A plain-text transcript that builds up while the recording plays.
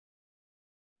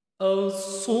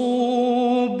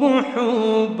الصبح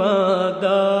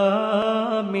بدا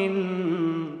من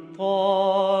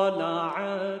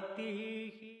طلعته.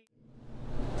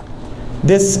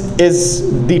 This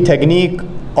is the technique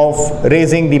of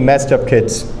raising the messed up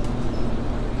kids.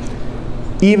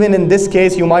 Even in this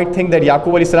case, you might think that Yaqub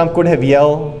alayhi salam could have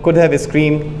yelled, could have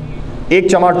screamed. Ek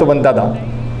chamar to banta tha.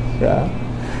 Yeah.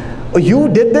 You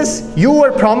did this, you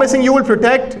were promising you will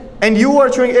protect, and you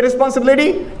were showing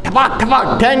irresponsibility. Tapak,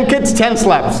 tapak, 10 kids, 10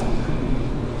 slaps.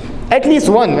 At least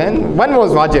one, man. One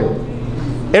was wajib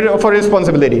for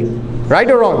responsibility.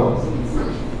 Right or wrong?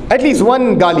 At least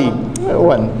one gali.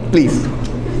 One, please.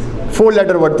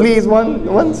 4-letter word, please,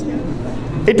 once.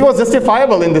 It was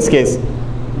justifiable in this case,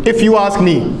 if you ask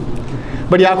me.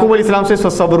 But Yaqub alayhi salam says,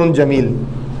 فَصَبْرٌ jameel.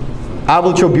 I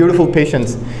will show beautiful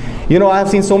patience. You know, I have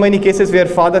seen so many cases where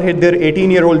father hit their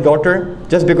 18-year-old daughter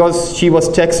just because she was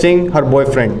texting her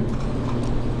boyfriend.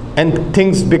 And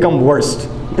things become worse.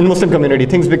 In Muslim community,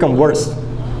 things become worse.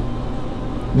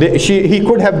 He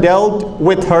could have dealt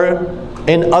with her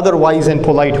in otherwise and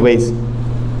polite ways.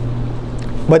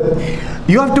 But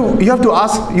you have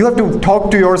to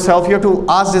talk to yourself, you have to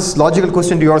ask this logical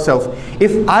question to yourself.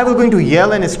 If I were going to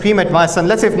yell and scream at my son,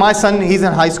 let's say if my son, he's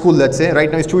in high school, let's say, right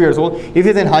now he's 2 years old, if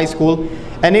he's in high school,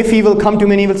 and if he will come to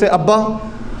me and he will say, Abba,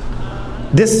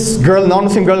 this girl,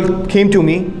 non-Muslim girl came to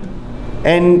me,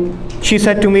 and she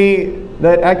said to me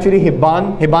that actually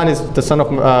Hibban is the son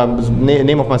of,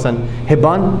 name of my son,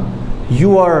 Hibban,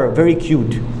 you are very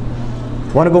cute.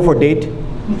 Want to go for a date?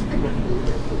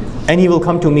 And he will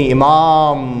come to me,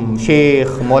 Imam, Sheikh,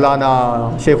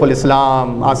 Maulana, Sheikhul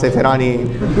Islam, Asif Hirani.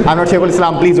 I'm not Sheikhul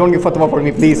Islam, please don't give fatwa for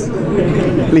me, please.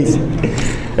 Please.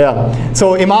 Yeah.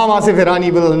 So Imam Asif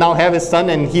Hirani will now have his son,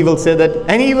 and he will say that,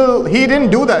 and he didn't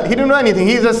do that, he didn't do anything,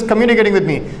 he's just communicating with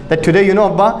me, that today, you know,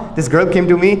 Abba, this girl came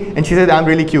to me, and she said, I'm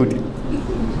really cute.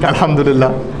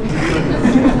 Alhamdulillah.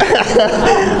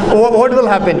 What will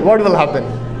happen? What will happen?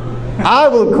 I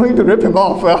will going to rip him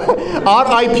off.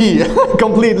 R.I.P.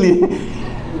 completely.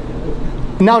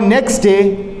 Now next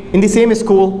day, in the same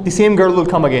school, the same girl will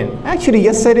come again. Actually,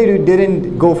 yesterday you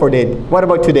didn't go for date. What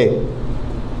about today?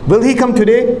 Will he come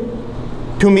today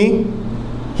to me?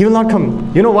 He will not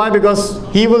come. You know why? Because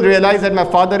he will realize that my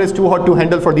father is too hot to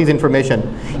handle for these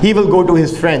information. He will go to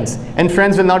his friends, and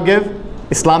friends will not give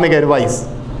Islamic advice.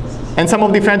 And some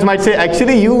of the friends might say,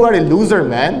 actually you are a loser,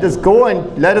 man. Just go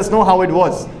and let us know how it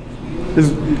was.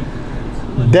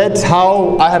 That's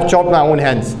how I have chopped my own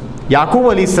hands. Yaqub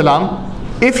alayhi salam,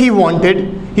 if he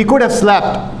wanted, he could have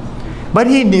slapped. But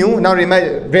he knew, now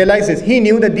realize this, he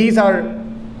knew that these are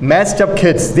messed up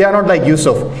kids. They are not like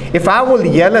Yousuf. If I will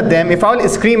yell at them, if I will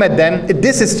scream at them, at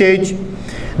this stage,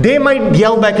 they might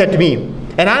yell back at me.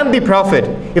 And I am the prophet.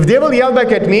 If they will yell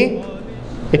back at me,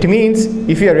 it means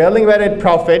if you are yelling back at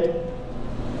prophet,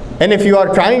 and if you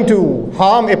are trying to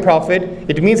harm a prophet,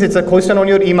 it means it's a question on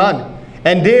your iman.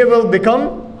 And they will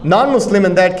become non-Muslim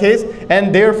in that case,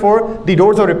 and therefore the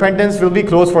doors of repentance will be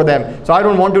closed for them. So I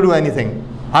don't want to do anything.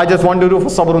 I just want to do for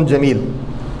sabrun jameel.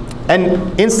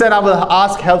 And instead I will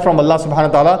ask help from Allah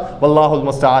subhanahu wa ta'ala. Wallahul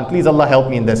musta'an. Please Allah help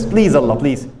me in this. Please Allah,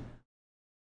 please.